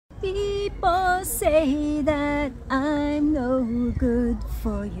People say that I'm no good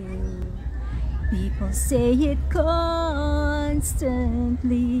for you. People say it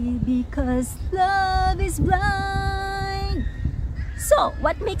constantly because love is blind. So,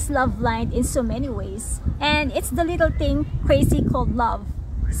 what makes love blind in so many ways? And it's the little thing crazy called love.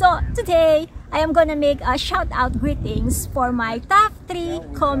 So, today, I am gonna make a shout out greetings for my top 3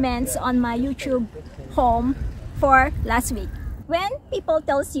 comments on my YouTube home for last week. When people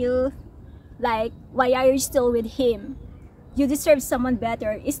tells you, like, why are you still with him? You deserve someone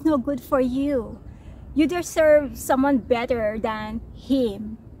better. It's no good for you. You deserve someone better than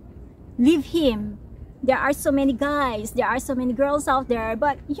him. Leave him. There are so many guys, there are so many girls out there,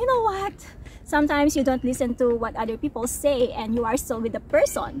 but you know what? Sometimes you don't listen to what other people say and you are still with the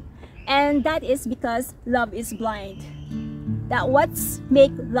person. And that is because love is blind. That what's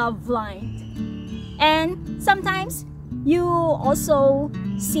make love blind. And sometimes you also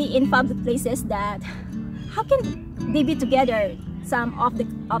see in public places that how can they be together? Some of the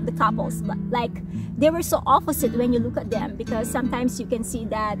couples, like they were so opposite when you look at them, because sometimes you can see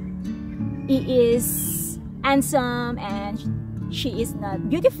that he is handsome and she is not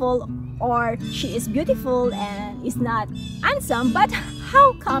beautiful, or she is beautiful and is not handsome. But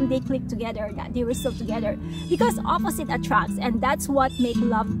how come they click together, that they were still together? Because opposite attracts, and that's what makes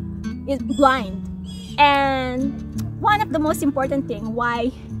love is blind. And one of the most important thing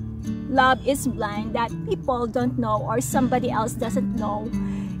why love is blind, that people don't know or somebody else doesn't know,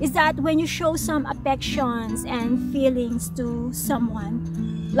 is that when you show some affections and feelings to someone,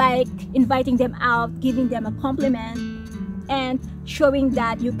 like inviting them out, giving them a compliment, and showing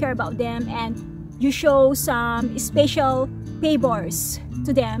that you care about them, and you show some special favors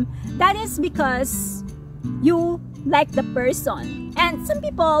to them, that is because you like the person. And some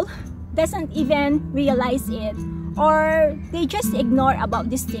people doesn't even realize it, or they just ignore about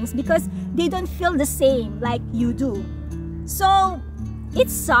these things because they don't feel the same like you do. So it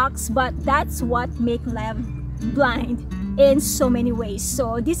sucks, but that's what makes love blind in so many ways.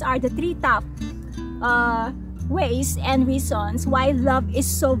 So these are the 3 top ways and reasons why love is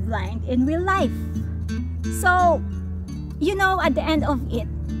so blind in real life. So, you know, at the end of it,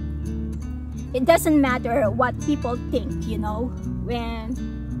 it doesn't matter what people think, you know, when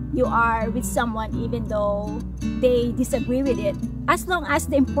you are with someone, even though they disagree with it. As long as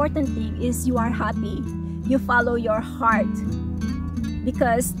the important thing is you are happy, you follow your heart,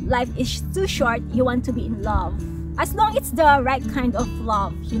 because life is too short. You want to be in love, as long it's the right kind of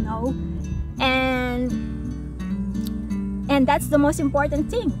love, you know. And that's the most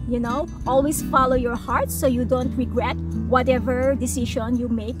important thing, you know. Always follow your heart so you don't regret whatever decision you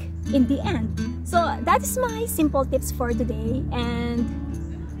make in the end. So that is my simple tips for today. And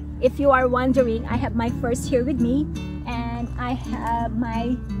if you are wondering, I have my purse here with me, and I have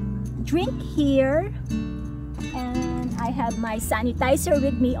my drink here, and I have my sanitizer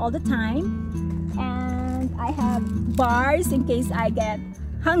with me all the time, and I have bars in case I get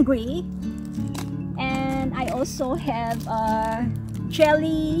hungry, and I also have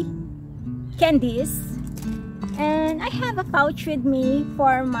jelly candies, and I have a pouch with me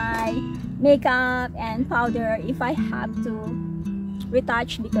for my makeup and powder if I have to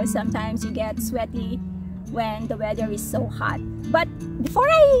retouch, because sometimes you get sweaty when the weather is so hot. But before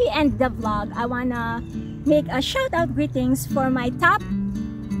I end the vlog, I wanna make a shout out greetings for my top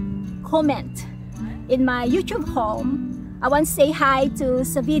comment in my YouTube home. I want to say hi to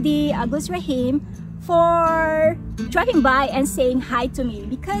Savidi Agus Rahim for dropping by and saying hi to me,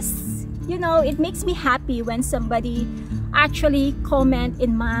 because you know, it makes me happy when somebody actually comment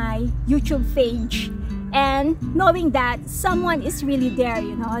in my YouTube page, and knowing that someone is really there,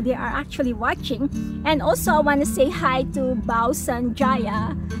 you know, they are actually watching. And also I want to say hi to Bao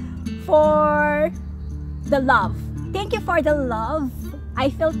Sanjaya for the love. Thank you for the love. I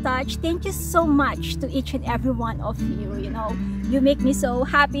feel touched. Thank you so much to each and every one of you. You know, you make me so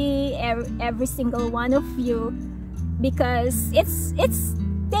happy, every single one of you, because it's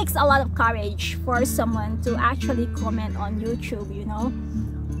takes a lot of courage for someone to actually comment on YouTube, you know.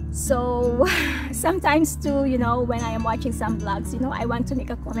 So sometimes too, you know, when I am watching some vlogs, you know, I want to make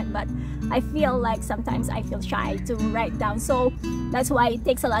a comment, but I feel like sometimes I feel shy to write down. So that's why it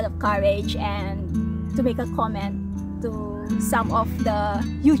takes a lot of courage and to make a comment to some of the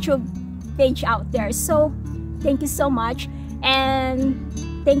YouTube page out there. So thank you so much, and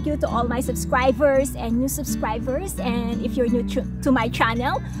thank you to all my subscribers and new subscribers. And if you're new to my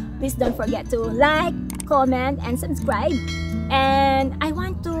channel, please don't forget to like, comment, and subscribe. And I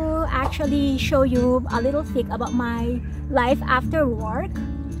want to actually show you a little thing about my life after work,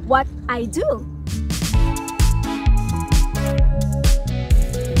 what I do.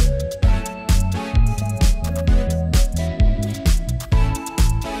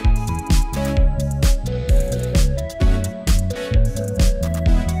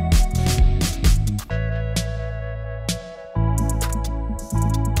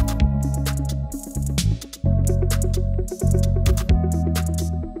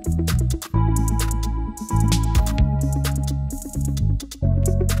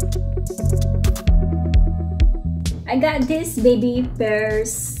 I got this baby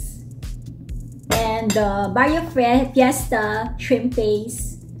pears and the Barrio Fiesta shrimp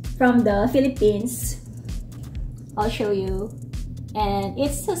paste from the Philippines. I'll show you. And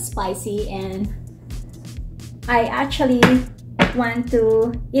it's so spicy, and I actually want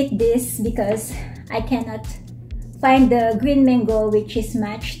to eat this because I cannot find the green mango which is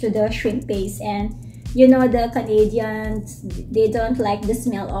matched to the shrimp paste. And you know, the Canadians, they don't like the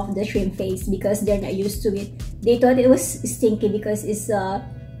smell of the shrimp paste because they're not used to it. They thought it was stinky because it's a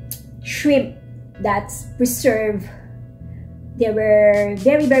shrimp that's preserved. They were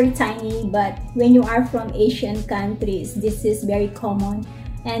very, very tiny, but when you are from Asian countries, this is very common.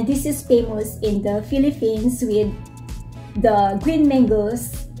 And this is famous in the Philippines with the green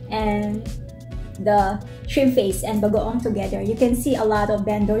mangoes and the shrimp paste and bagoong together. You can see a lot of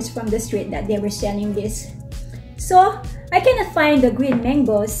vendors from the street that they were selling this. So I cannot find the green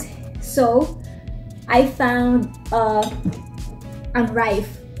mangoes, so I found unripe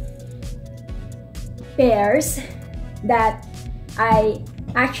pears that I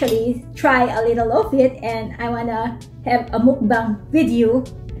actually try a little of it, and I wanna have a mukbang video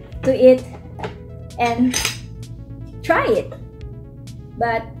to eat and try it.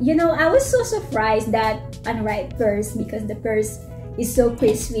 But you know, I was so surprised that unripe pears, because the pears is so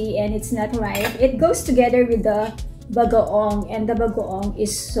crispy and it's not ripe. It goes together with the bagoong, and the bagoong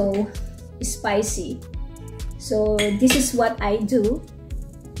is so spicy. So this is what I do,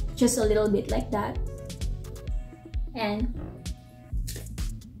 just a little bit like that. And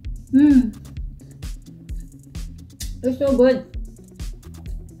it's so good.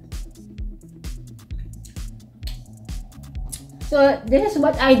 So this is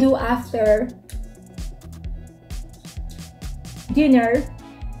what I do after dinner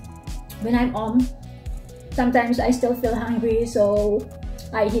when I'm home. Sometimes I still feel hungry, so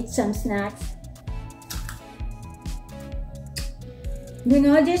I eat some snacks. You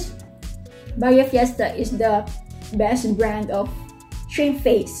know, this Barrio Fiesta is the best brand of shrimp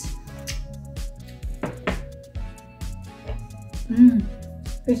paste.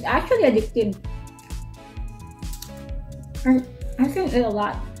 It's actually addictive. I can eat a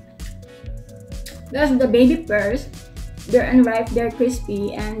lot. Because the baby pears, they're unripe, they're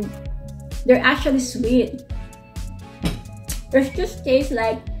crispy, and they're actually sweet. It just tastes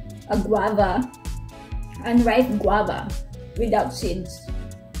like a guava, unripe guava without seeds.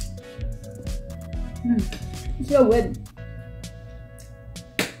 It's so good.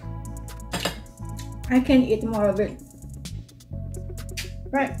 I can eat more of it.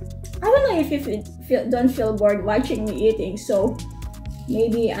 Right. I don't know if you don't feel bored watching me eating, so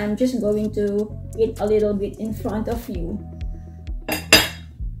maybe I'm just going to eat a little bit in front of you.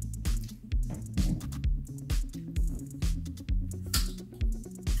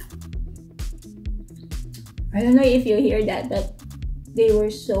 I don't know if you hear that, but they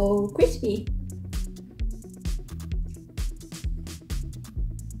were so crispy.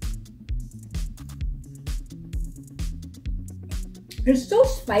 It's so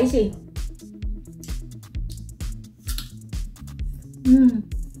spicy.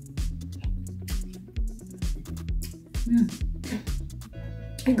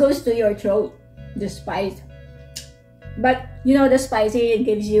 It goes to your throat, the spice. But you know, the spicy, it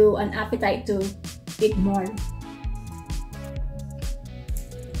gives you an appetite to eat more.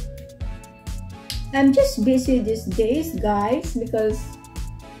 I'm just busy these days, guys, because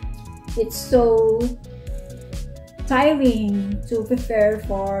it's so tiring to prepare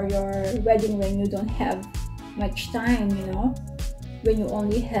for your wedding when you don't have much time, you know, when you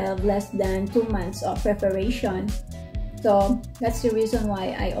only have less than 2 months of preparation. So that's the reason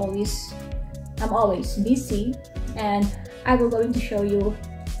why I'm always busy, and I will going to show you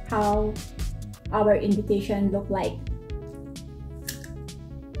how our invitation look like.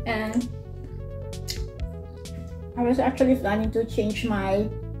 And I was actually planning to change my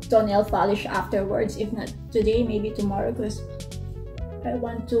toenail polish afterwards, if not today, maybe tomorrow, because I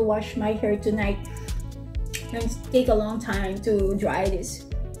want to wash my hair tonight and take a long time to dry this.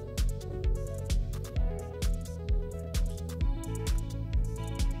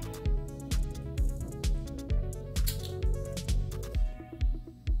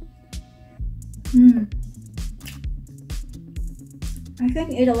 I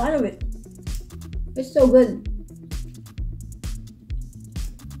can eat a lot of it. It's so good.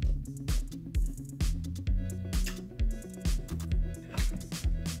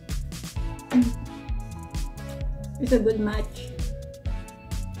 It's a good match.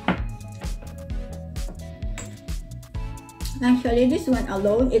 Actually, this one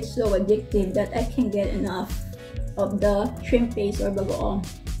alone, it's so addictive that I can't get enough of the shrimp paste or bagoong.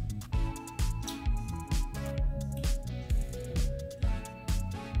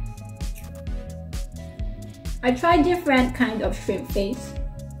 I tried different kind of shrimp face,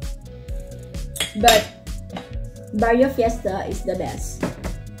 but Barrio Fiesta is the best.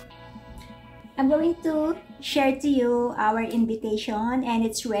 I'm going to share to you our invitation, and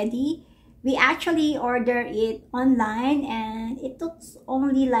it's ready. We actually ordered it online and it took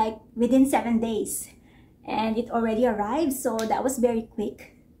only like within 7 days and it already arrived, so that was very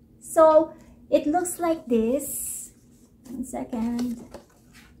quick. So it looks like this. 1 second.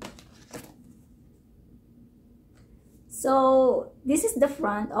 So this is the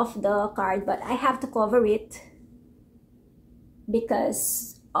front of the card, but I have to cover it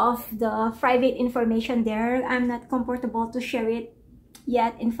because of the private information there. I'm not comfortable to share it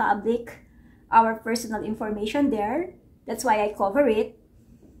yet in public, our personal information there. That's why I cover it.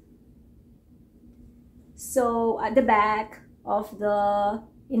 So at the back of the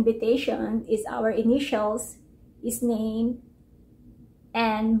invitation is our initials, his name,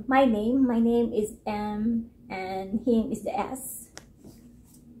 and my name. My name is M and him is the S.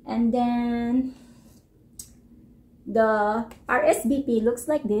 And then the RSVP looks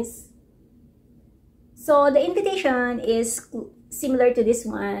like this. So the invitation is similar to this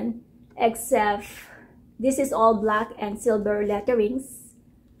one, except this is all black and silver letterings.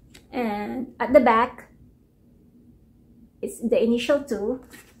 And at the back, it's the initial 2.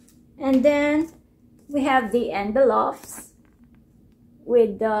 And then we have the envelopes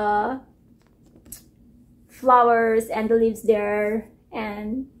with the flowers and the leaves there,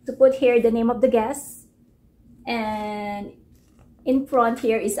 and to put here the name of the guest, and in front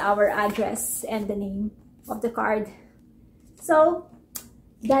here is our address and the name of the card. So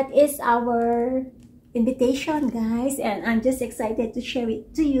that is our invitation, guys, and I'm just excited to share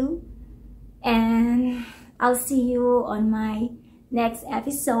it to you, and I'll see you on my next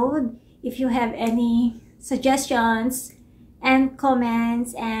episode. If you have any suggestions and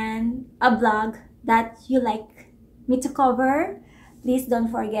comments and a blog that you like me to cover, please don't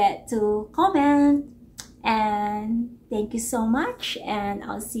forget to comment. And thank you so much, and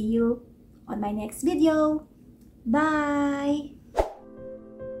I'll see you on my next video. Bye!